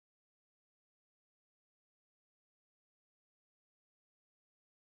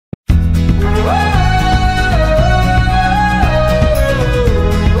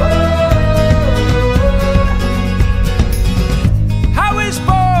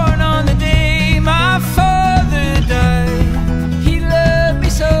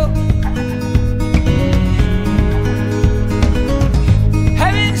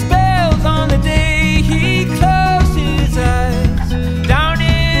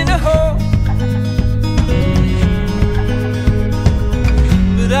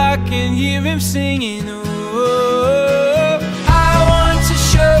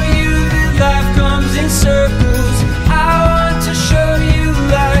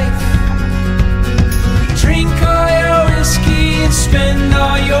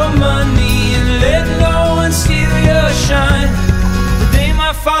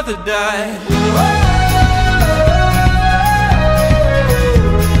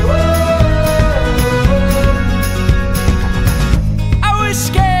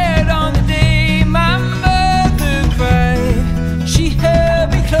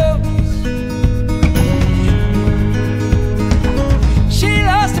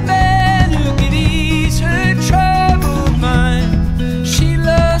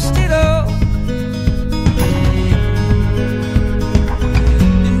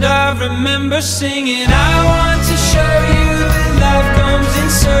we're singing. I want to show you that life comes in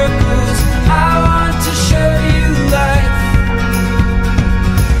circles. I want to show you life.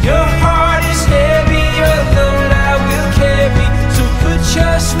 Your heart is heavy, your load I will carry. So put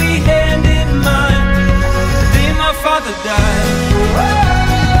your sweet hand in mine. The day my father died,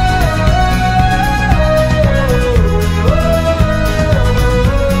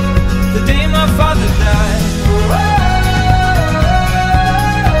 the day my father died.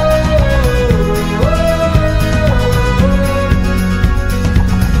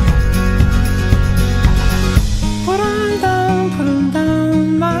 Put 'em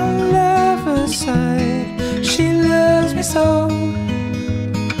down, my lover side. She loves me so.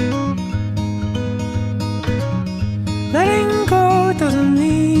 Letting go doesn't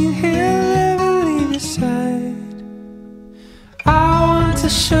mean he'll ever leave your side. I want to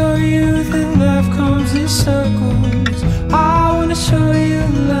show you that love comes in circles. I want to show you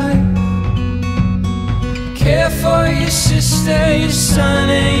life. Care for your sister, your son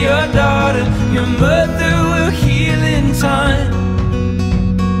and your daughter. Your mother will heal in time.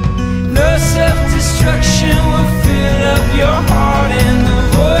 No self-destruction will fill up your heart.